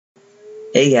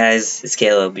Hey guys, it's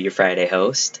Caleb, your Friday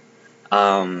host.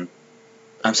 Um,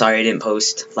 I'm sorry I didn't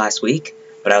post last week,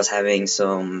 but I was having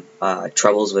some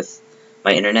troubles with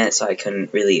my internet, so I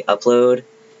couldn't really upload.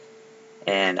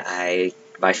 And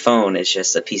my phone is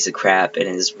just a piece of crap and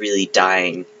is really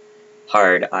dying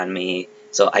hard on me.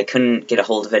 So I couldn't get a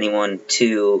hold of anyone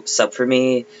to sub for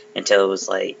me until it was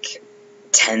like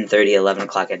 10:30, 11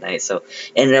 o'clock at night. So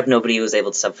ended up nobody was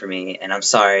able to sub for me, and I'm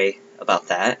sorry about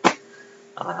that.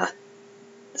 Uh,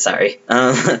 sorry.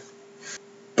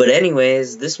 But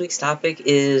anyways, this week's topic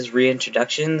is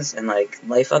reintroductions and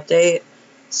life update.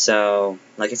 So,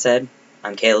 like I said,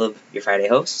 I'm Caleb, your Friday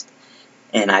host,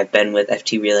 and I've been with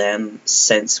FTRealM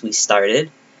since we started.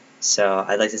 So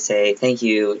I'd like to say thank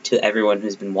you to everyone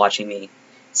who's been watching me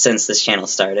since this channel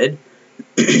started.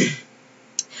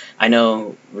 I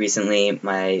know recently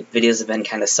my videos have been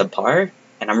kind of subpar,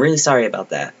 and I'm really sorry about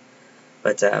that.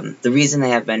 But the reason they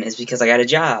have been is because I got a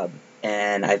job,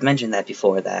 and I've mentioned that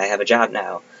before, that I have a job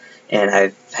now. And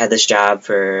I've had this job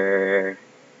for,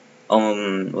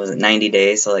 was it 90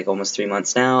 days, so like almost 3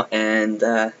 months now, and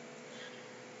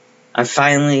I'm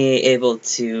finally able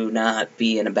to not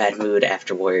be in a bad mood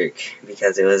after work,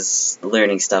 because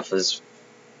learning stuff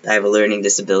I have a learning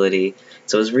disability,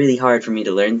 so it was really hard for me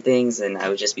to learn things, and I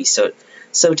would just be so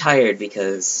tired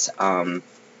because,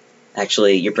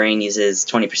 actually, your brain uses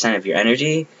 20% of your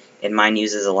energy, and mine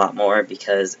uses a lot more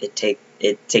because it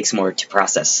takes more to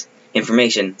process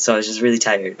information, so I was just really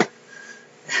tired.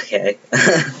 Okay.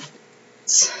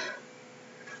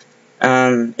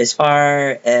 As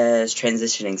far as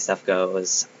transitioning stuff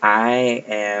goes, I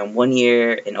am 1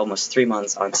 year and almost 3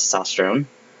 months on testosterone,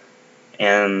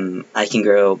 and I can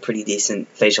grow pretty decent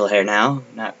facial hair now.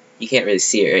 You can't really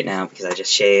see it right now because I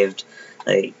just shaved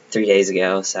like 3 days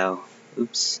ago, so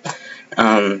oops.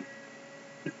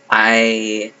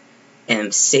 I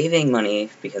am saving money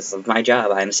because of my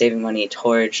job. I'm saving money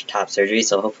towards top surgery,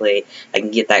 so hopefully I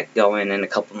can get that going in a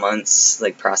couple months,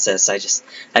 process. I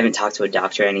haven't talked to a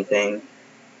doctor or anything.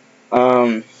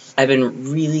 I've been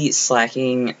really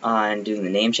slacking on doing the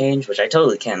name change, which I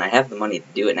totally can. I have the money to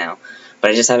do it now,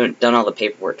 but I just haven't done all the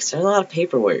paperwork. There's a lot of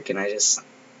paperwork, and I just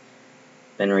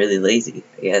been really lazy,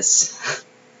 I guess.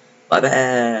 My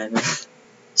bad.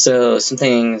 So some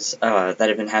things that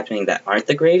have been happening that aren't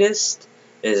the greatest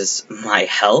is my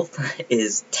health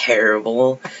is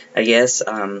terrible, I guess.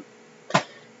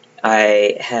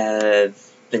 I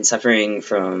have been suffering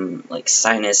from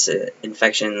sinus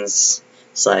infections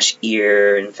 /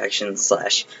 ear infections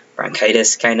 /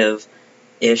 bronchitis kind of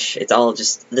ish. It's all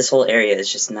just, this whole area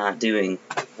is just not doing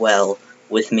well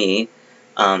with me.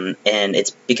 And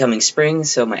it's becoming spring,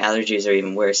 so my allergies are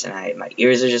even worse, and my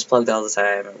ears are just plugged all the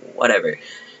time, or whatever.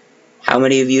 How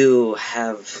many of you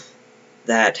have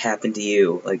that happen to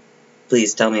you?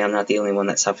 Please tell me I'm not the only one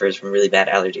that suffers from really bad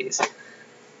allergies.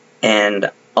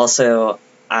 And also,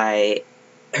 I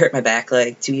hurt my back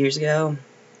 2 years ago,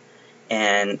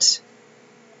 and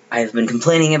I've been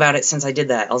complaining about it since I did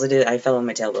that. I fell on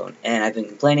my tailbone, and I've been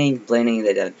complaining.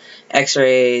 They did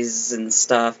x-rays and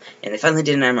stuff, and they finally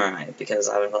did an MRI, because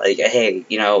I was like, hey,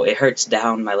 it hurts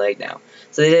down my leg now.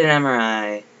 So they did an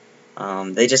MRI.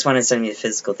 They just wanted to send me to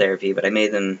physical therapy, but I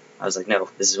was like, no,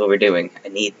 this is what we're doing. I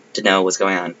need to know what's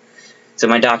going on. So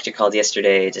my doctor called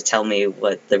yesterday to tell me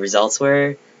what the results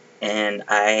were, and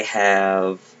I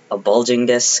have a bulging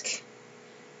disc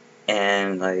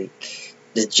and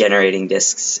degenerating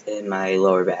discs in my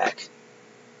lower back.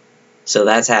 So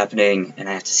that's happening, and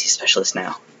I have to see a specialist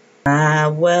now.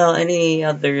 Well, any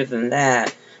other than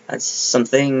that, that's some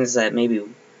things that maybe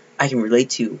I can relate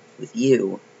to with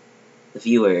you, the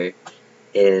viewer,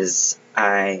 is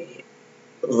I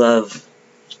love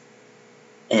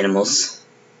animals.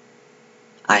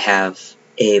 I have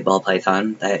a ball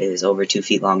python that is over 2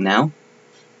 feet long now,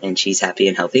 and she's happy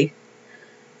and healthy.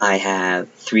 I have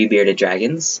 3 bearded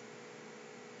dragons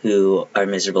who are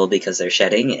miserable because they're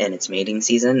shedding and it's mating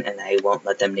season, and I won't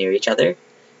let them near each other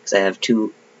because I have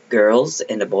 2 girls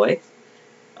and a boy.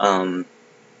 My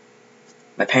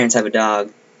parents have a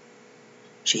dog.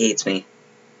 She hates me.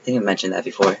 I think I mentioned that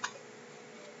before.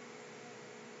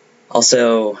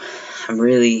 Also, I'm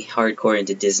really hardcore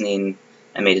into Disney, and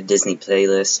I made a Disney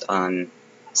playlist on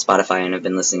Spotify, and I've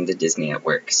been listening to Disney at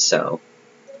work, so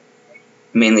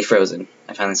mainly Frozen.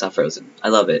 I finally saw Frozen. I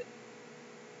love it.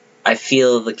 I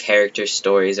feel the character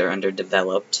stories are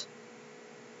underdeveloped.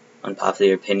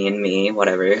 Unpopular opinion,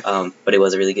 whatever, but it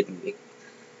was a really good movie.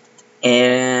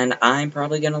 And I'm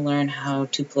probably going to learn how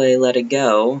to play Let It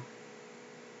Go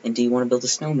and Do You Want to Build a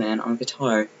Snowman on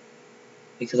guitar,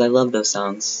 because I love those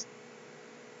songs.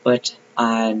 But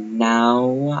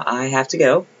now I have to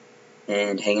go,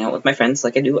 and hang out with my friends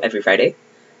like I do every Friday,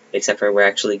 except for we're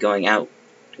actually going out.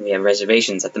 We have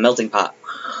reservations at the Melting Pot.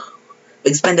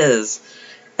 Big spenders!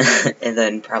 And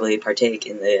then probably partake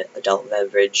in the adult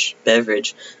beverage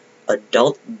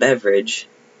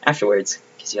afterwards,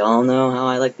 because you all know how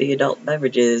I like the adult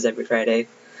beverages every Friday.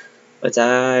 But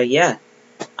yeah,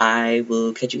 I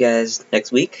will catch you guys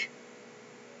next week,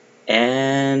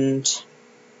 and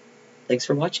thanks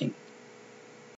for watching.